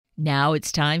Now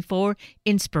it's time for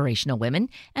Inspirational Women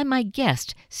and my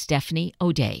guest, Stephanie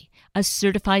O'Day, a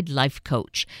certified life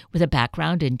coach with a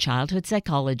background in childhood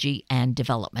psychology and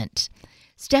development.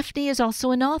 Stephanie is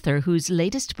also an author whose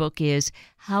latest book is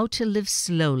How to Live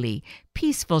Slowly,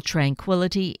 Peaceful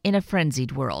Tranquility in a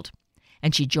Frenzied World.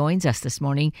 And she joins us this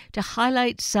morning to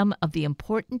highlight some of the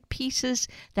important pieces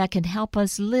that can help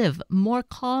us live more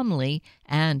calmly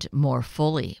and more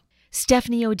fully.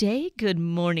 Stephanie O'Day, good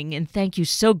morning, and thank you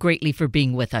so greatly for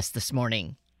being with us this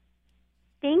morning.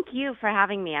 Thank you for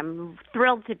having me. I'm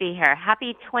thrilled to be here.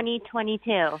 Happy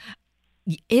 2022.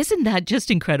 Isn't that just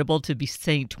incredible to be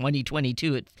saying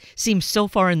 2022? It seems so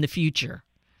far in the future.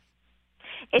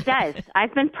 It does.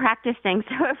 I've been practicing,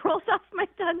 so it rolls off my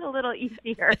tongue a little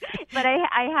easier. But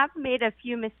I have made a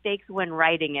few mistakes when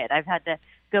writing it. I've had to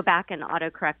go back and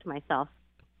autocorrect myself.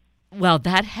 Well,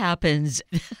 that happens,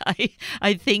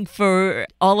 I think, for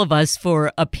all of us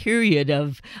for a period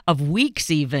of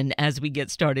weeks even as we get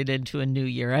started into a new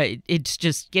year. It's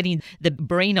just getting the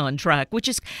brain on track, which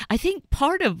is, I think,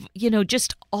 part of,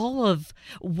 just all of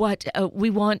what we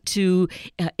want to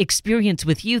experience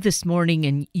with you this morning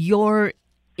and your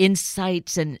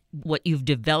insights and what you've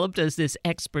developed as this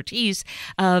expertise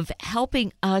of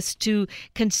helping us to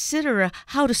consider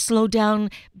how to slow down,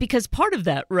 because part of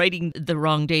that writing the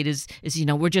wrong date is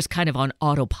we're just kind of on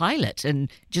autopilot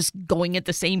and just going at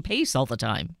the same pace all the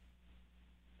time.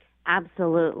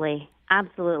 Absolutely.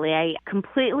 I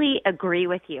completely agree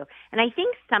with you. And I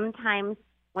think sometimes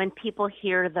when people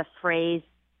hear the phrase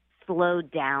slow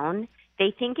down,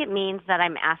 they think it means that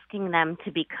I'm asking them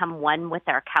to become one with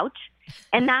their couch.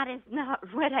 And that is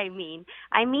not what I mean.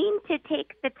 I mean to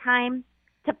take the time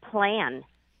to plan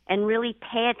and really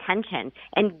pay attention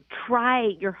and try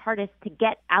your hardest to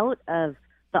get out of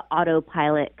the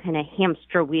autopilot kind of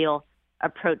hamster wheel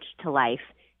approach to life.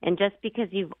 And just because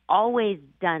you've always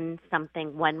done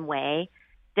something one way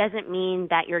doesn't mean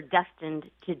that you're destined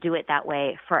to do it that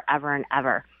way forever and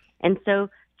ever. And so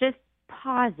just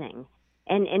pausing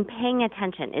and paying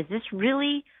attention. Is this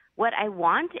really what I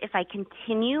want? If I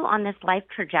continue on this life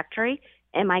trajectory,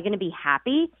 am I going to be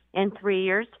happy in 3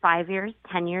 years, 5 years,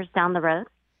 10 years down the road?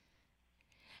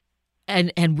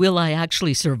 And will I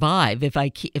actually survive if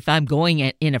I'm going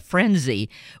in a frenzy?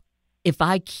 If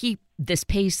I keep this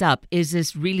pace up, is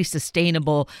this really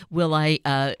sustainable? Will I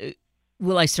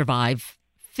survive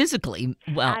physically?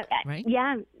 Well, right?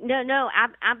 Yeah, no,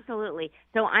 absolutely.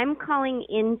 So I'm calling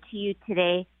into you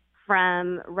today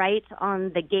from right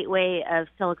on the gateway of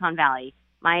Silicon Valley.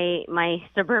 My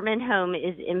suburban home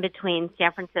is in between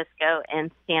San Francisco and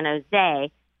San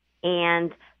Jose,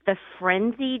 and the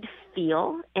frenzied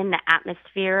feel in the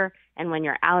atmosphere, and when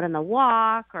you're out on the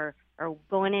walk or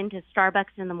going into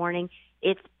Starbucks in the morning,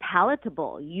 it's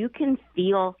palatable. You can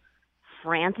feel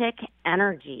frantic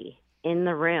energy in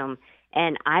the room.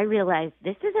 And I realized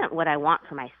this isn't what I want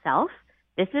for myself.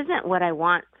 This isn't what I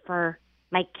want for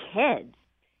my kids.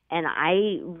 And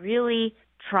I really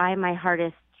try my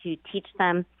hardest to teach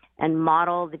them and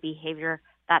model the behavior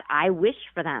that I wish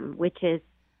for them, which is,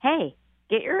 hey,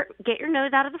 get your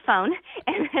nose out of the phone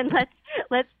and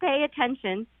let's pay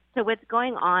attention to what's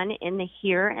going on in the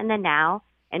here and the now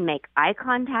and make eye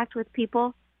contact with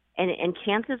people. And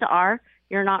chances are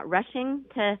you're not rushing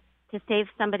to save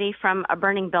somebody from a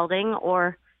burning building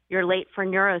or you're late for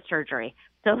neurosurgery.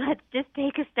 So let's just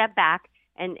take a step back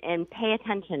and pay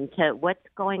attention to what's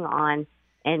going on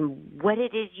and what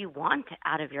it is you want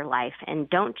out of your life. And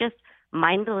don't just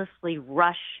mindlessly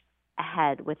rush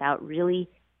ahead without really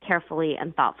carefully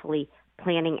and thoughtfully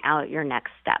planning out your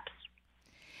next steps.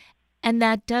 And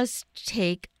that does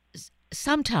take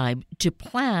some time to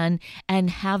plan and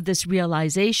have this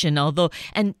realization,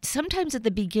 and sometimes at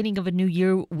the beginning of a new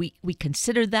year, we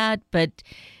consider that, but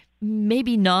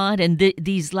maybe not. And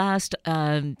these last,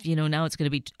 now it's going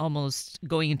to be almost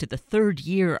going into the third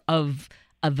year of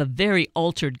a very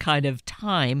altered kind of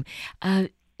time.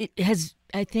 It has,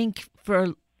 I think,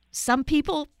 for some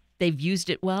people, they've used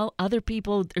it well. Other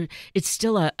people, it's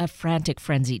still a frantic,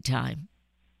 frenzied time.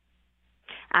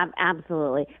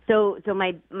 Absolutely. So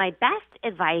my best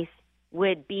advice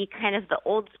would be kind of the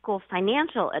old school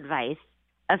financial advice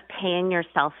of paying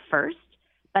yourself first.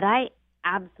 But I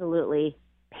absolutely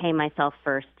pay myself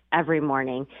first every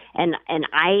morning. And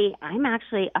I'm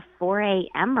actually a 4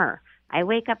 a.m.er. I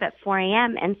wake up at 4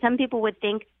 a.m. and some people would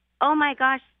think, oh my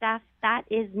gosh, Steph, that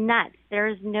is nuts. There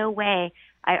is no way.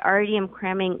 I already am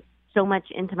cramming so much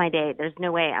into my day. There's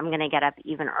no way I'm going to get up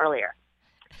even earlier.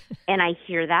 And I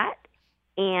hear that.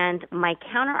 And my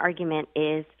counter argument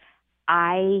is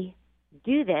I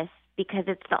do this because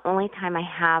it's the only time I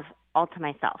have all to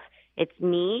myself. It's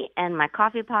me and my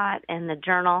coffee pot and the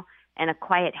journal and a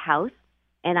quiet house,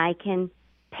 and I can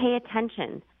pay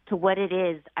attention to what it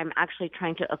is I'm actually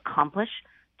trying to accomplish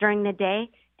during the day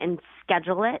and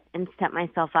schedule it and set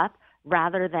myself up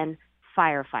rather than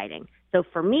firefighting. So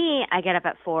for me, I get up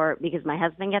at 4 because my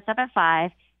husband gets up at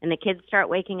 5 and the kids start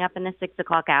waking up in the 6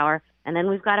 o'clock hour. And then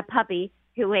we've got a puppy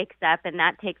who wakes up, and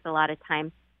that takes a lot of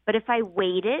time. But if I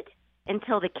waited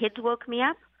until the kids woke me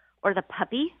up or the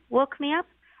puppy woke me up,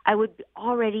 I would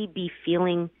already be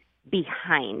feeling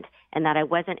behind and that I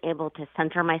wasn't able to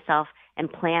center myself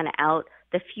and plan out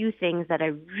the few things that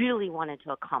I really wanted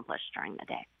to accomplish during the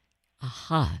day.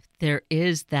 Aha, there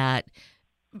is that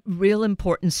real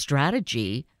important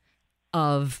strategy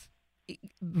of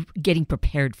getting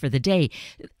prepared for the day.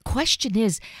 Question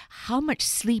is, how much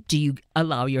sleep do you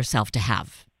allow yourself to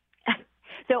have?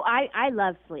 So I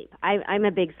love sleep. I'm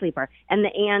a big sleeper. And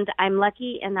I'm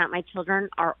lucky in that my children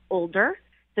are older,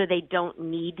 so they don't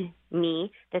need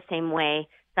me the same way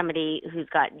somebody who's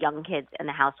got young kids in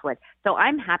the house would. So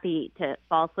I'm happy to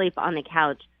fall asleep on the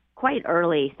couch quite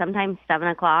early, sometimes 7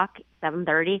 o'clock,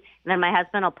 7:30. And then my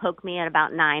husband will poke me at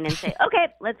about 9 and say, okay,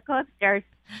 let's go upstairs.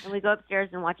 And we go upstairs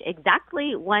and watch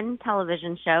exactly one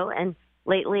television show. And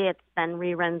lately it's been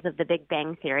reruns of The Big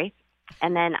Bang Theory.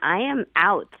 And then I am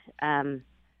out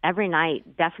every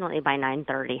night, definitely by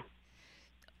 9:30.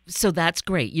 So that's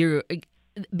great.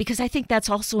 Because I think that's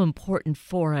also important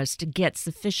for us to get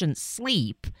sufficient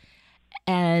sleep,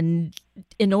 and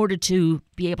in order to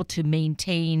be able to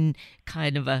maintain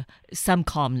kind of some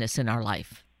calmness in our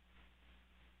life.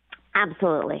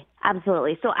 Absolutely.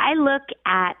 Absolutely. So I look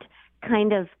at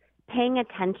kind of paying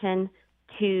attention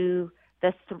to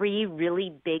the 3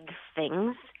 really big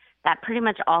things that pretty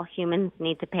much all humans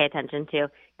need to pay attention to.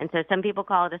 And so some people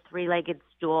call it a 3-legged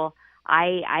stool.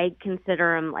 I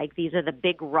consider them like these are the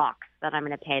big rocks that I'm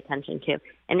going to pay attention to.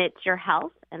 And it's your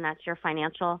health, and that's your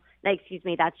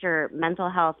that's your mental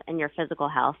health and your physical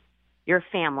health, your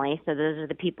family. So those are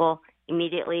the people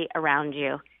immediately around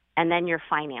you, and then your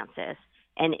finances.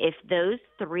 And if those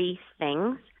 3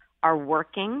 things are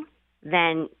working,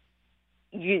 then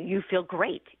you feel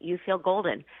great. You feel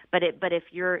golden. But if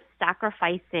you're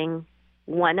sacrificing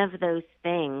one of those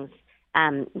things,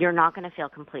 you're not going to feel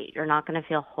complete. You're not going to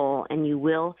feel whole, and you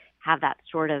will have that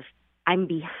sort of I'm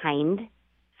behind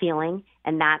feeling,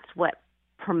 and that's what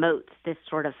promotes this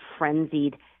sort of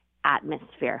frenzied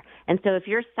atmosphere. And so if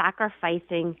you're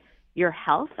sacrificing your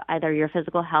health, either your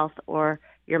physical health or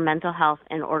your mental health,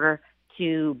 in order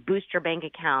to boost your bank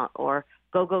account or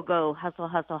go,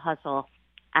 hustle,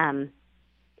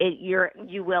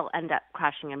 you will end up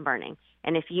crashing and burning.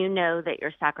 And if you know that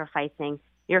you're sacrificing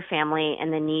your family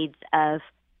and the needs of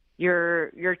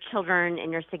your children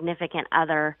and your significant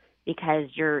other because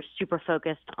you're super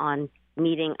focused on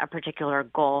meeting a particular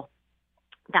goal,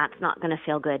 that's not going to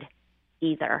feel good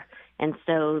either. And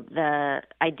so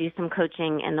I do some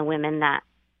coaching, and the women that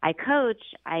I coach,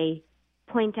 I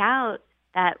point out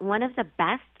that one of the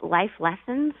best life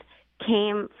lessons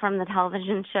came from the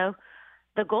television show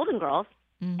The Golden Girls,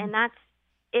 and that's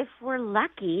if we're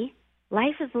lucky,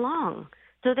 life is long.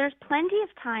 So there's plenty of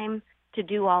time to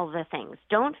do all the things.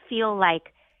 Don't feel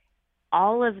like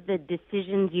all of the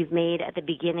decisions you've made at the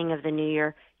beginning of the new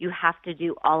year, you have to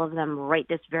do all of them right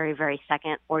this very, very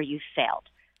second, or you failed.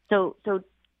 So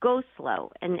go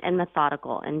slow and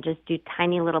methodical, and just do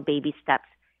tiny little baby steps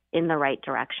in the right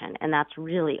direction. And that's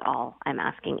really all I'm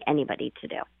asking anybody to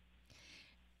do.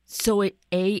 So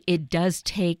it does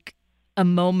take a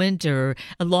moment or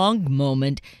a long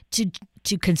moment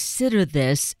to consider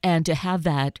this and to have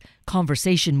that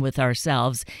conversation with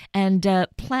ourselves and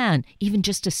plan even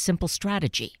just a simple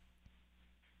strategy.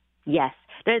 Yes.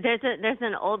 There's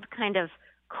an old kind of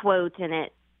quote, and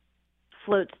it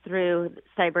floats through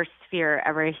cybersphere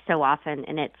every so often,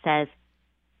 and it says,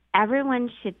 everyone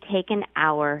should take an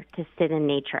hour to sit in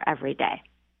nature every day.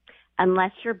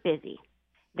 Unless you're busy,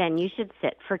 then you should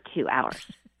sit for 2 hours.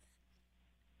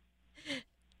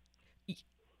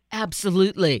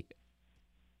 Absolutely.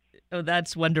 Oh,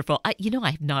 that's wonderful. I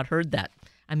have not heard that.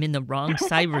 I'm in the wrong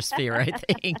cybersphere, I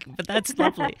think, but that's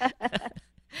lovely.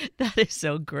 That is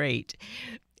so great.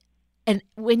 And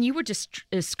when you were just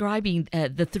describing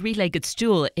the 3-legged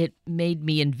stool, it made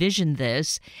me envision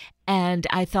this. And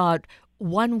I thought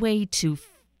one way to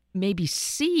maybe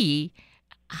see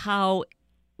how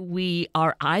we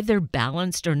are either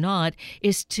balanced or not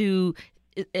is to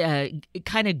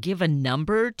kind of give a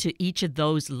number to each of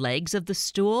those legs of the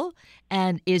stool.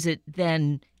 And is it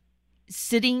then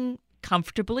sitting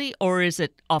comfortably, or is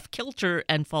it off kilter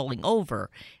and falling over?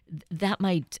 That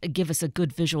might give us a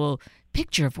good visual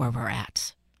picture of where we're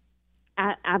at.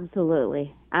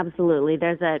 Absolutely. Absolutely.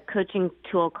 There's a coaching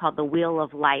tool called the Wheel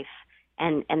of Life,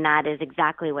 and that is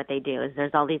exactly what they do. Is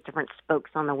there's all these different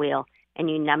spokes on the wheel, and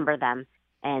you number them,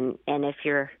 and if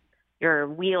your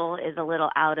wheel is a little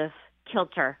out of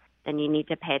kilter, then you need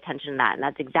to pay attention to that. And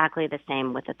that's exactly the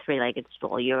same with a three-legged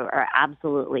stool. You are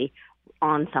absolutely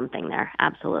on something there.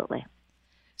 Absolutely.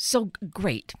 So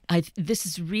great. This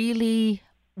is really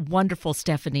wonderful,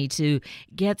 Stephanie, to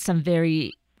get some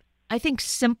very, I think,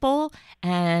 simple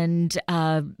and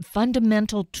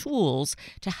fundamental tools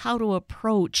to how to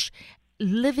approach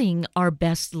living our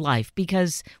best life,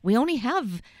 because we only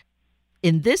have,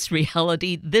 in this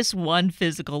reality, this one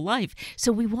physical life.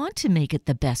 So we want to make it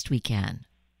the best we can.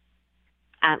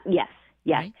 Yes.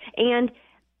 Right? And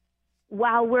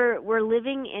while we're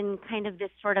living in kind of this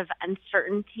sort of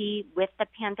uncertainty with the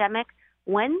pandemic,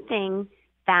 one thing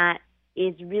that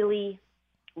is really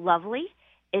lovely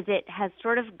is it has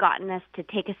sort of gotten us to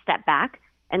take a step back,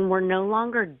 and we're no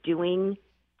longer doing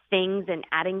things and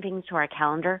adding things to our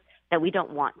calendar that we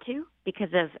don't want to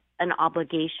because of an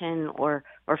obligation or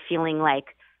feeling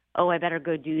like, oh, I better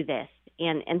go do this.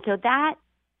 And so that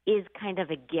is kind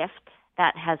of a gift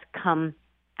that has come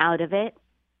out of it.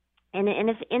 And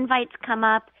if invites come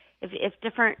up, if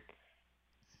different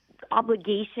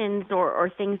obligations or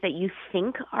things that you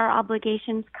think are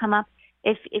obligations come up,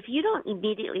 if you don't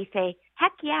immediately say,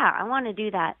 heck yeah, I want to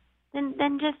do that,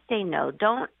 then just say no.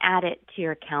 Don't add it to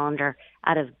your calendar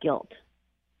out of guilt.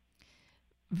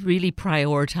 Really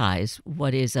prioritize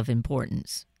what is of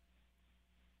importance.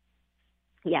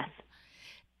 Yes.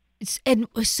 And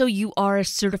so you are a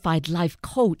certified life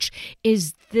coach.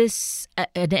 Is this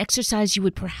an exercise you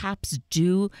would perhaps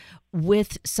do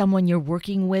with someone you're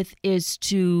working with, is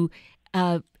to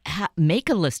make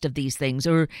a list of these things,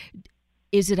 or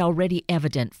is it already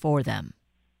evident for them?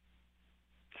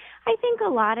 I think a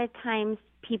lot of times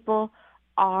people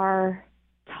are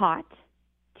taught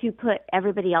to put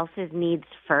everybody else's needs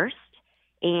first,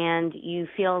 and you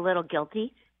feel a little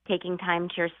guilty taking time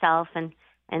to yourself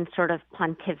and sort of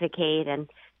pontificate, and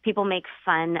people make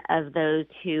fun of those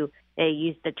who they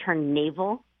use the term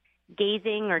navel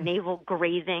gazing or navel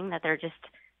grazing, that they're just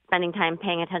spending time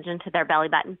paying attention to their belly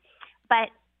button. But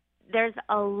there's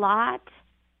a lot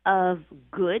of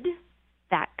good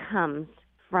that comes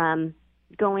from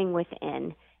going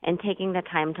within and taking the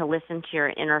time to listen to your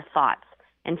inner thoughts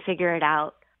and figure it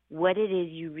out what it is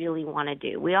you really want to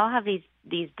do. We all have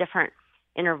these different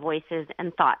inner voices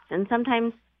and thoughts, and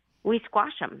sometimes we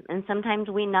squash them, and sometimes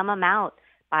we numb them out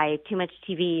by too much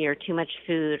TV or too much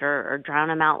food, or drown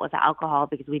them out with alcohol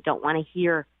because we don't want to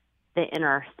hear the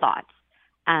inner thoughts.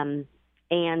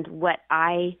 And what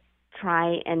I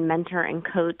try and mentor and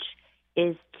coach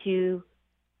is to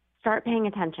start paying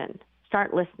attention,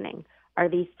 start listening. Are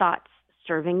these thoughts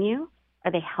serving you?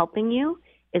 Are they helping you?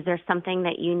 Is there something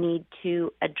that you need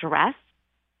to address?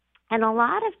 And a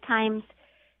lot of times,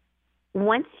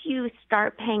 once you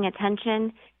start paying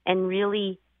attention and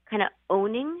really kind of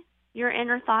owning your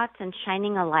inner thoughts and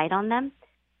shining a light on them,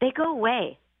 they go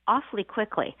away awfully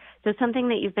quickly. So something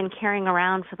that you've been carrying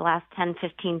around for the last 10,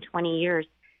 15, 20 years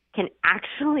can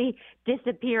actually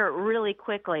disappear really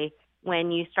quickly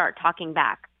when you start talking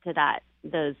back to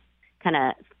those kind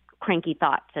of cranky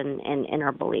thoughts and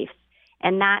inner beliefs.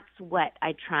 And that's what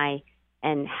I try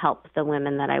and help the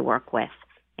women that I work with,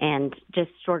 and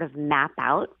just sort of map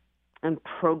out and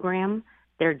program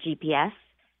their GPS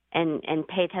and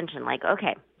pay attention. Like,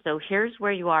 okay, so here's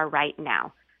where you are right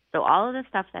now. So all of the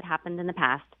stuff that happened in the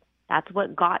past, that's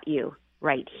what got you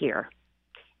right here.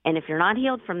 And if you're not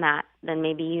healed from that, then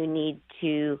maybe you need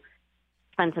to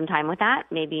spend some time with that.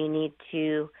 Maybe you need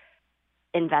to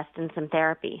invest in some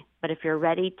therapy. But if you're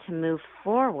ready to move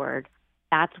forward,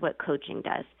 that's what coaching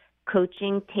does.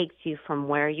 Coaching takes you from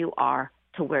where you are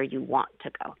to where you want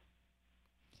to go.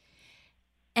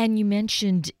 And you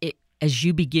mentioned it, as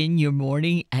you begin your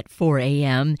morning at 4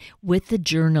 a.m. with the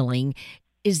journaling.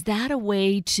 Is that a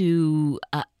way to,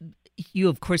 you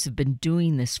of course have been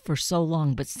doing this for so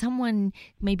long, but someone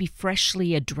maybe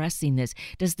freshly addressing this,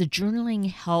 does the journaling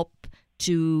help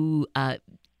to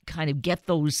kind of get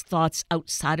those thoughts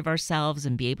outside of ourselves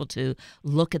and be able to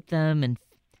look at them and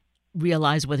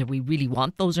realize whether we really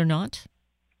want those or not?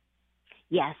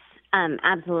 Yes,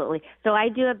 absolutely. So I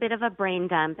do a bit of a brain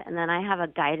dump, and then I have a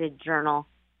guided journal.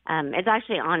 It's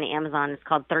actually on Amazon. It's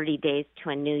called 30 Days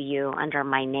to a New You under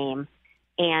my name.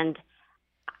 And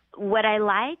what I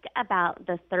like about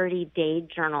the 30-day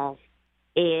journals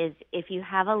is if you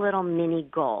have a little mini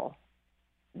goal,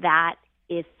 that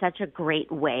is such a great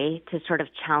way to sort of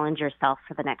challenge yourself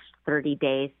for the next 30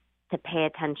 days to pay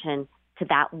attention to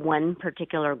that one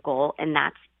particular goal, and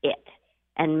that's it.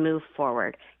 and move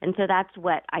forward. And so that's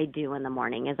what I do in the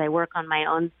morning is I work on my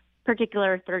own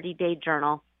particular 30-day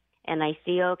journal, and I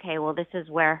see, okay, well, this is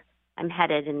where I'm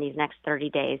headed in these next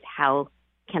 30 days. How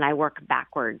can I work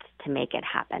backwards to make it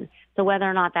happen? So whether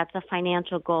or not that's a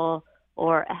financial goal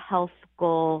or a health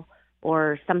goal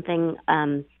or something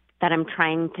that I'm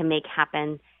trying to make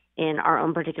happen in our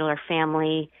own particular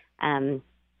family, even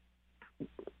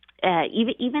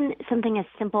something as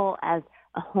simple as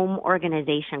a home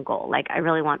organization goal, like I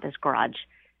really want this garage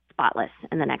spotless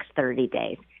in the next 30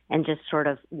 days, and just sort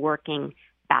of working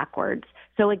backwards.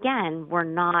 So again, we're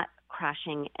not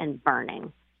crashing and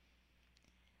burning.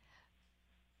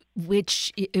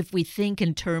 Which, if we think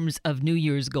in terms of New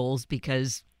Year's goals,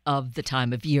 because of the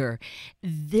time of year,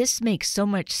 this makes so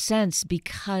much sense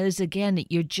because, again,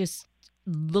 you're just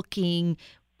looking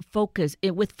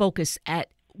with focus at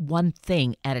one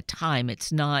thing at a time.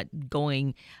 It's not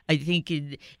going, I think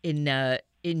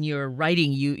in your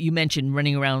writing, you mentioned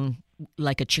running around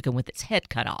like a chicken with its head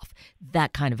cut off,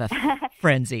 that kind of a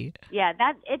frenzy. Yeah,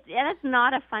 that's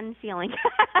not a fun feeling.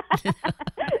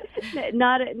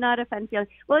 not a fun feeling.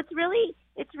 Well, it's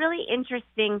really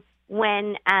interesting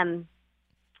when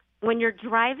you're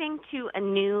driving to a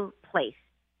new place.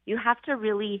 You have to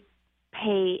really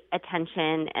pay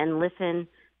attention and listen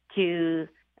to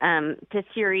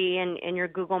Siri and your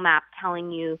Google Map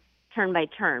telling you turn by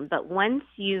turn. But once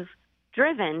you've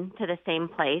driven to the same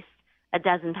place a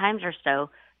dozen times or so,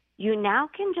 you now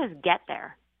can just get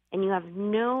there, and you have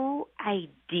no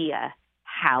idea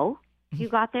how you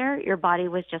got there. Your body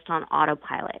was just on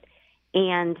autopilot.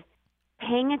 And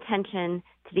paying attention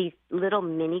to these little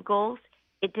mini goals,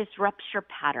 it disrupts your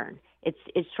pattern.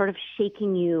 It's sort of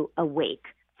shaking you awake,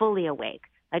 fully awake.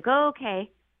 Like, oh, okay,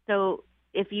 so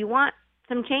if you want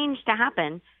some change to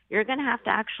happen, you're going to have to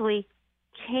actually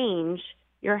change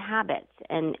your habits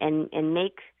and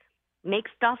make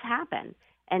stuff happen.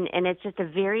 And it's just a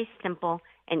very simple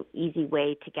and easy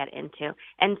way to get into.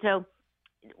 And so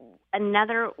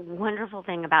another wonderful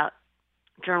thing about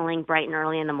journaling bright and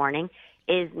early in the morning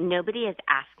is nobody is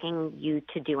asking you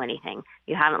to do anything.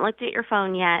 You haven't looked at your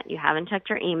phone yet. You haven't checked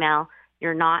your email.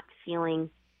 You're not feeling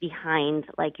behind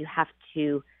like you have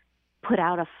to put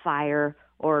out a fire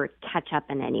or catch up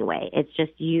in any way. It's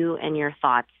just you and your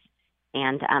thoughts.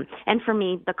 And for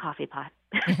me, the coffee pot.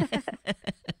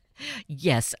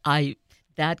 Yes,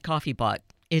 that coffee pot.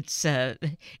 It's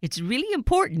really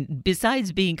important.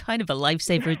 Besides being kind of a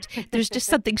lifesaver, there's just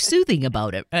something soothing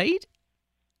about it, right?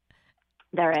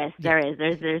 There is.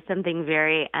 There's something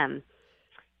very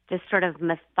just sort of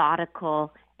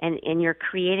methodical, and you're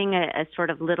creating a sort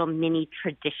of little mini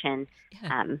tradition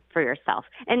for yourself.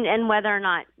 And whether or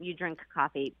not you drink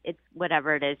coffee, it's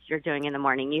whatever it is you're doing in the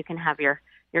morning. You can have your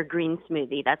green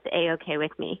smoothie. That's A-okay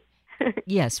with me.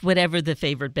 Yes, whatever the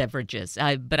favorite beverage is.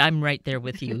 But I'm right there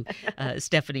with you,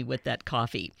 Stephanie, with that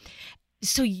coffee.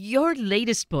 So your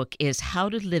latest book is How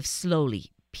to Live Slowly,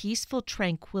 Peaceful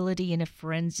Tranquility in a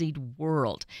Frenzied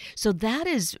World. So that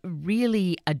is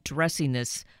really addressing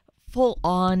this full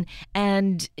on,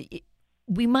 and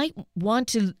we might want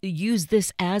to use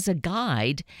this as a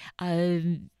guide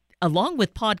along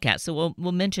with podcasts. So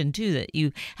we'll mention too that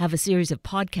you have a series of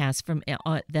podcasts from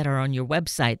that are on your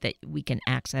website that we can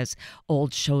access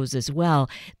old shows as well.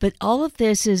 But all of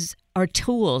this are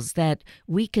tools that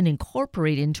we can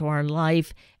incorporate into our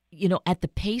life, at the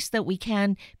pace that we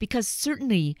can, because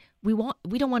certainly we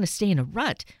don't want to stay in a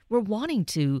rut. We're wanting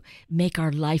to make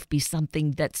our life be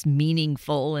something that's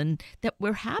meaningful and that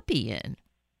we're happy in.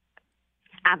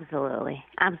 Absolutely.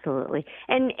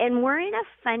 And we're in a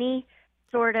funny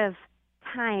sort of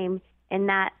time in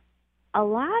that a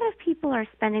lot of people are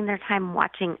spending their time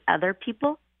watching other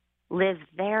people live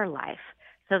their life.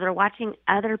 So they're watching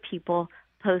other people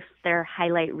post their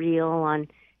highlight reel on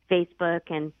Facebook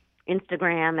and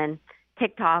Instagram and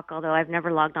TikTok, although I've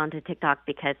never logged on to TikTok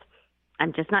because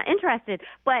I'm just not interested.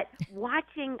 But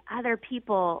watching other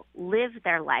people live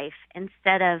their life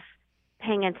instead of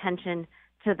paying attention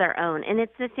to their own. And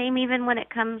it's the same even when it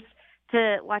comes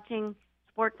to watching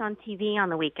sports on TV on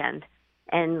the weekend.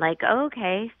 And like,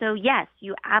 okay, so yes,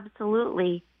 you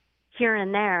absolutely here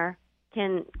and there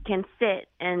can sit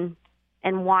and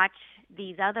watch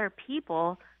these other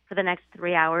people for the next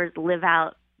 3 hours live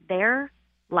out their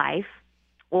life,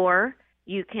 or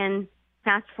you can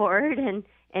fast forward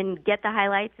and get the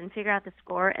highlights and figure out the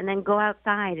score and then go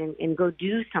outside and go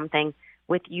do something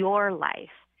with your life.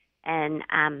 And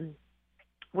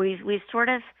we've sort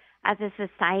of, as a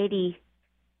society,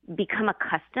 become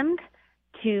accustomed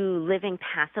to living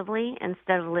passively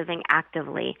instead of living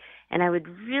actively. And I would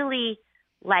really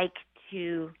like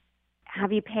to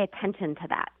have you pay attention to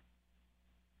that.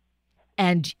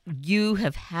 And you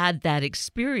have had that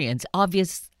experience.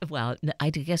 Well, I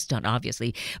guess not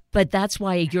obviously, but that's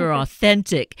why you're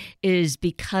authentic, is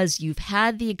because you've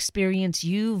had the experience,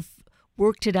 you've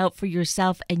worked it out for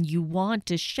yourself, and you want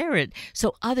to share it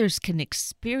so others can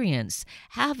experience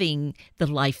having the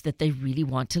life that they really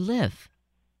want to live.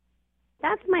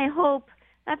 That's my hope.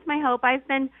 That's my hope. I've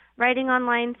been writing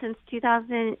online since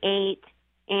 2008,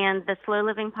 and the Slow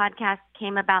Living podcast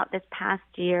came about this past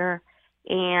year,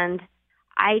 and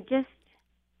I just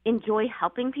enjoy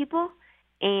helping people.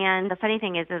 And the funny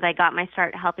thing is I got my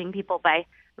start helping people by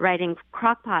writing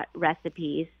crockpot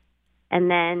recipes, and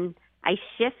then I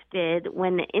shifted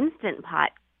when the Instant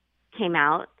Pot came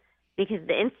out, because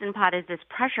the Instant Pot is this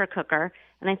pressure cooker,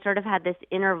 and I sort of had this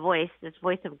inner voice, this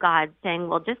voice of God saying,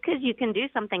 well, just because you can do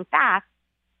something fast,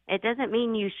 it doesn't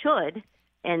mean you should.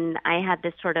 And I had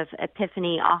this sort of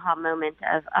epiphany, aha moment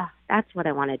of, oh, that's what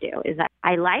I want to do. Is that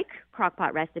I like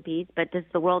crockpot recipes, but does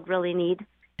the world really need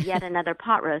yet another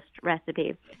pot roast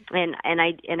recipe? And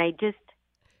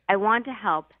I want to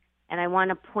help, and I want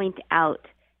to point out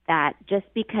that just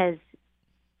because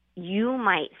you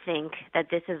might think that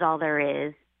this is all there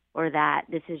is, or that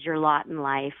this is your lot in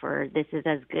life, or this is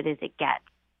as good as it gets,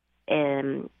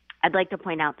 I'd like to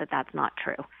point out that that's not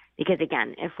true. Because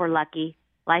again, if we're lucky,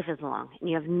 life is long, and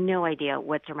you have no idea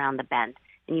what's around the bend,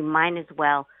 and you might as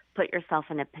well put yourself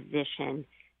in a position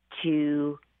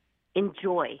to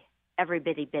enjoy every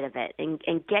bitty bit of it,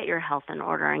 and get your health in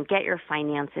order, and get your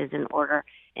finances in order,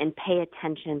 and pay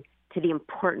attention to the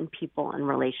important people and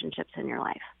relationships in your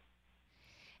life.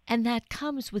 And that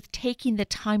comes with taking the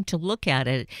time to look at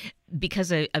it,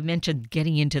 because I mentioned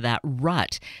getting into that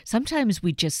rut. Sometimes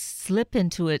we just slip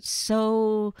into it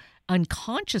so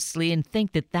unconsciously and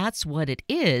think that that's what it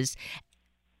is.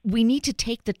 We need to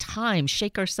take the time,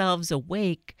 shake ourselves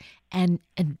awake, and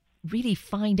really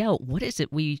find out what is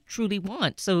it we truly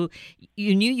want. So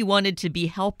you knew you wanted to be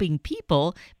helping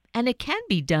people, and it can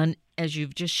be done, as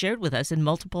you've just shared with us, in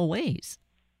multiple ways.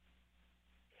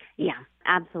 Yeah,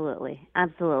 absolutely.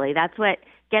 Absolutely. That's what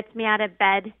gets me out of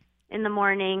bed in the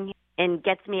morning and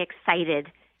gets me excited,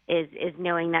 is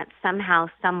knowing that somehow,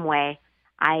 some way,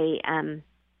 I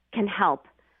can help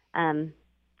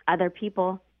other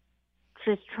people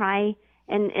just try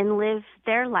and live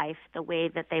their life the way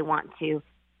that they want to,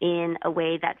 in a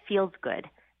way that feels good.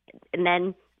 And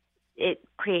then it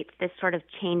creates this sort of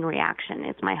chain reaction,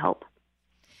 is my hope.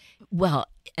 Well,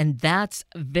 and that's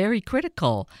very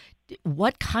critical.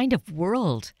 What kind of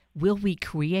world will we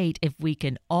create if we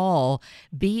can all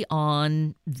be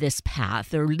on this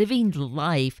path, or living the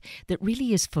life that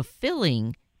really is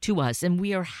fulfilling to us and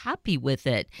we are happy with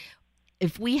it?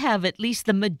 If we have at least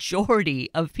the majority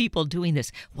of people doing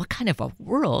this, what kind of a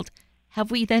world have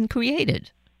we then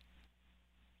created?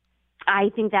 I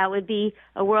think that would be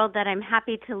a world that I'm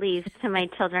happy to leave to my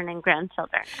children and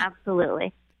grandchildren.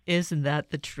 Absolutely. Isn't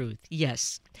that the truth?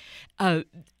 Yes.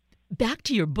 Back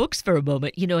to your books for a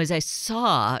moment. As I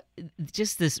saw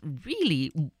just this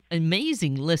really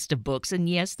amazing list of books, and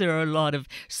yes, there are a lot of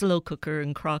slow cooker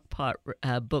and crock pot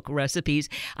book recipes,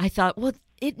 I thought, well,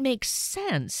 it makes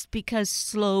sense, because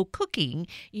slow cooking,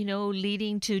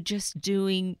 leading to just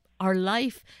doing our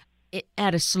life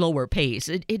at a slower pace.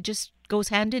 It just goes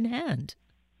hand in hand.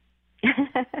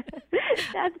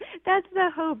 That's the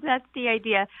hope. That's the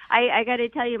idea. I got to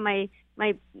tell you, my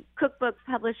cookbook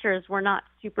publishers were not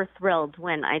super thrilled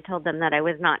when I told them that I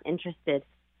was not interested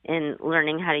in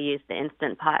learning how to use the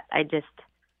Instant Pot. I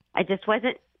just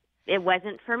wasn't. It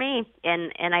wasn't for me,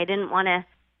 and I didn't want to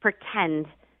pretend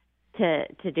to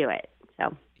do it.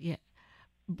 So yeah.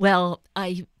 Well,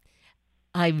 I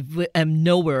am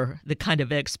nowhere the kind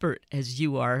of expert as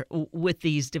you are with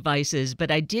these devices, but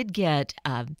I did get.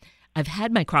 I've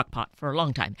had my crock pot for a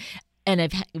long time, and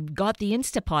I've got the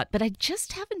Instapot, but I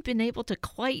just haven't been able to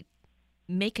quite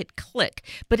make it click.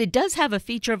 But it does have a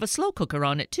feature of a slow cooker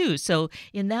on it too, so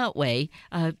in that way,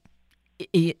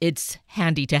 it's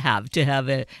handy to have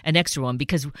an extra one.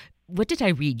 Because what did I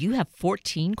read? You have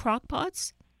 14 crock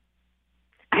pots?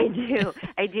 I do.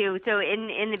 So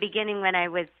in the beginning, when I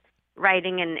was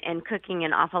writing and cooking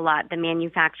an awful lot, the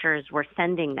manufacturers were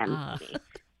sending them to me.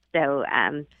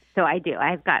 So I do.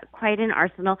 I've got quite an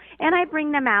arsenal, and I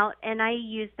bring them out and I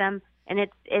use them, and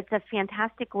it's a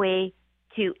fantastic way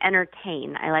to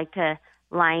entertain. I like to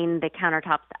line the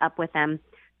countertops up with them,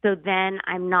 so then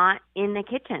I'm not in the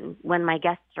kitchen when my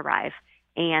guests arrive,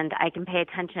 and I can pay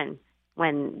attention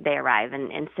when they arrive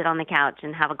and sit on the couch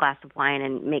and have a glass of wine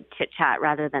and make chit-chat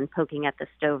rather than poking at the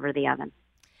stove or the oven.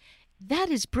 That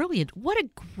is brilliant. What a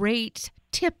great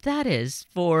tip that is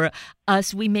for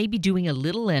us. We may be doing a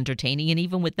little entertaining, and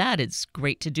even with that, it's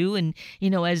great to do. And,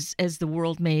 as the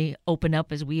world may open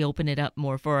up, as we open it up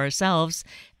more for ourselves,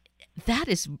 that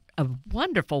is a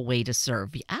wonderful way to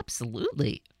serve.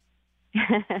 Absolutely.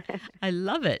 I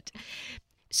love it.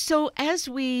 So as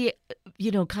we,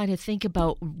 kind of think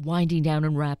about winding down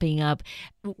and wrapping up,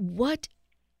 what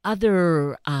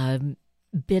other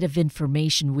bit of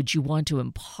information would you want to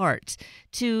impart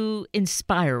to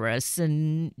inspire us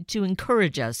and to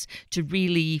encourage us to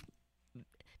really,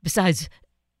 besides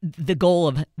the goal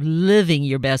of living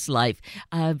your best life,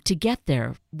 to get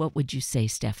there? What would you say,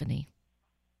 Stephanie?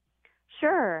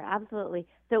 Sure, absolutely.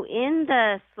 So in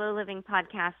the Slow Living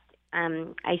podcast,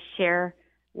 I share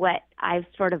what I've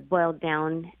sort of boiled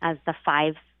down as the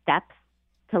 5 steps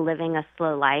to living a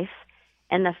slow life.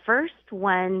 And the first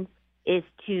one is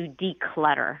to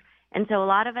declutter. And so a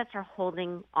lot of us are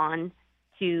holding on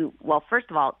to, well, first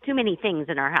of all, too many things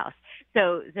in our house.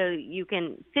 So you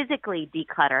can physically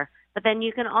declutter, but then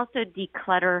you can also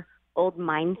declutter old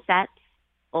mindsets,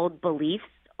 old beliefs,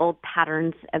 old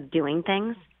patterns of doing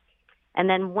things. And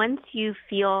then once you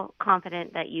feel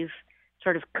confident that you've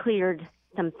sort of cleared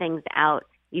some things out,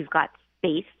 you've got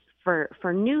space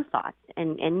for new thoughts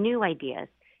and new ideas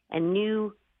and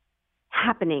new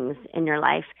happenings in your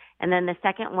life. And then the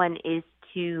second one is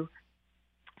to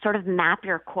sort of map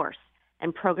your course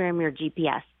and program your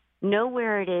GPS. Know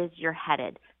where it is you're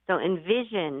headed. So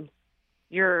envision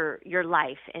your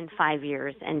life in 5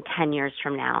 years and 10 years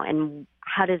from now. And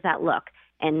how does that look?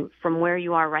 And from where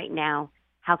you are right now,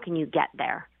 how can you get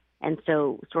there? And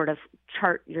so sort of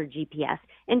chart your GPS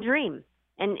and dream.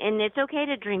 And it's okay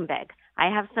to dream big.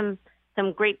 I have some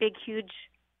great big huge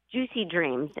juicy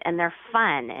dreams, and they're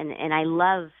fun, and I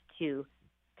love to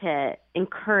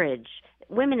encourage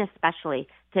women especially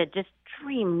to just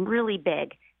dream really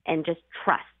big and just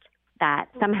trust that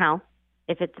somehow,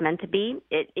 if it's meant to be,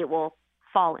 it will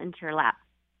fall into your lap.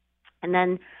 And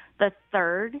then the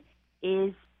third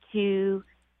is to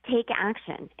take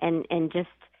action and just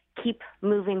keep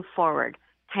moving forward,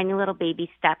 tiny little baby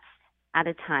steps at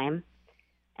a time.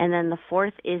 And then the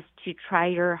fourth is to try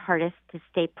your hardest to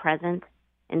stay present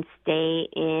and stay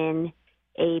in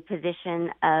a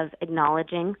position of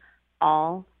acknowledging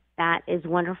all that is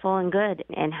wonderful and good,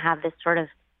 and have this sort of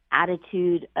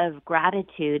attitude of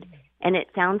gratitude. And it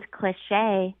sounds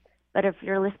cliche, but if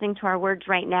you're listening to our words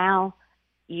right now,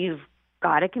 you've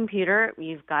got a computer,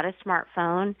 you've got a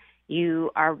smartphone,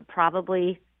 you are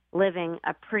probably living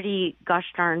a pretty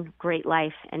gosh darn great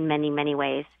life in many, many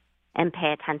ways, and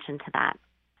pay attention to that.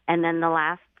 And then the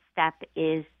last step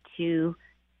is to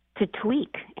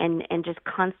tweak and just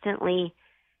constantly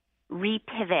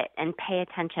repivot and pay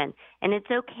attention. And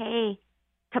it's okay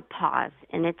to pause,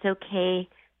 and it's okay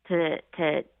to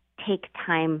take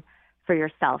time for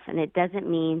yourself. And it doesn't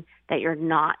mean that you're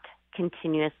not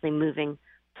continuously moving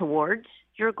towards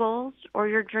your goals or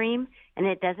your dream, and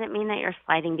it doesn't mean that you're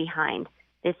sliding behind.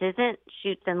 This isn't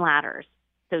chutes and ladders.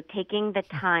 So taking the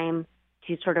time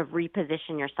to sort of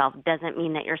reposition yourself doesn't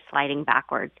mean that you're sliding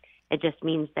backwards. It just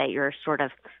means that you're sort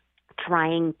of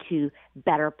trying to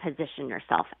better position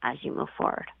yourself as you move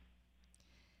forward.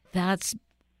 That's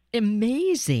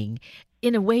amazing.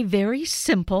 In a way, very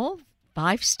simple,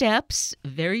 5 steps,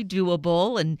 very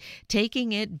doable, and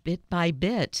taking it bit by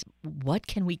bit. What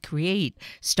can we create?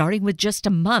 Starting with just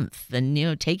a month and,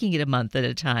 taking it a month at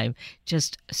a time.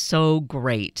 Just so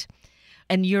great.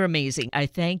 And you're amazing. I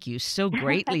thank you so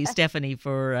greatly, Stephanie,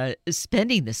 for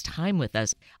spending this time with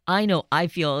us. I know I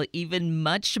feel even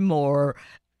much more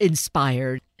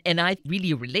inspired, and I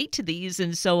really relate to these.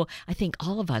 And so I think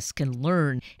all of us can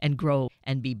learn and grow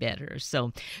and be better.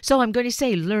 So I'm going to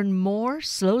say, learn more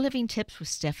Slow Living tips with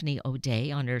Stephanie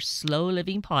O'Day on her Slow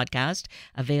Living podcast,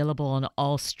 available on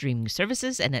all streaming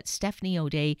services and at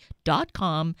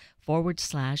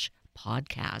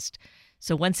stephanieoday.com/podcast.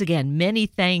 So once again, many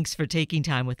thanks for taking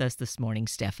time with us this morning,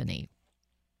 Stephanie.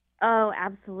 Oh,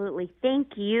 absolutely.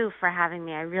 Thank you for having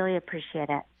me. I really appreciate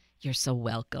it. You're so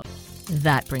welcome.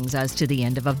 That brings us to the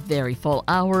end of a very full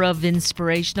hour of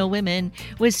Inspirational Women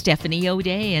with Stephanie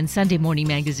O'Day and Sunday Morning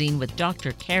Magazine with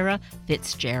Dr. Kara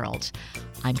Fitzgerald.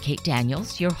 I'm Kate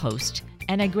Daniels, your host,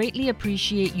 and I greatly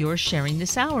appreciate your sharing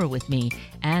this hour with me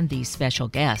and these special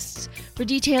guests. For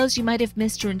details you might have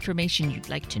missed or information you'd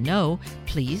like to know,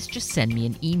 please just send me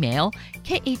an email,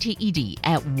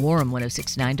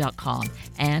 kated@warm1069.com,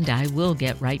 and I will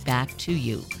get right back to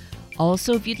you.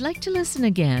 Also, if you'd like to listen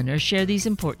again or share these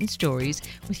important stories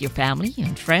with your family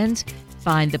and friends,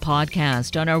 find the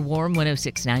podcast on our Warm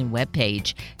 1069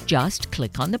 webpage. Just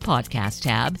click on the podcast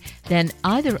tab, then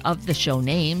either of the show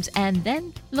names, and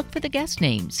then look for the guest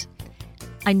names.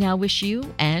 I now wish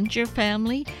you and your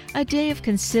family a day of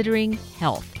considering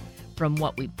health, from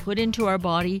what we put into our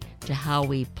body to how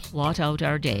we plot out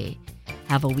our day.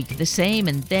 Have a week of the same,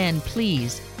 and then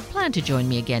please plan to join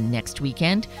me again next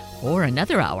weekend for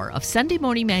another hour of Sunday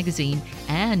Morning Magazine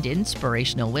and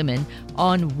Inspirational Women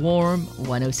on Warm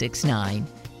 106.9.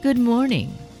 Good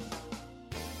morning.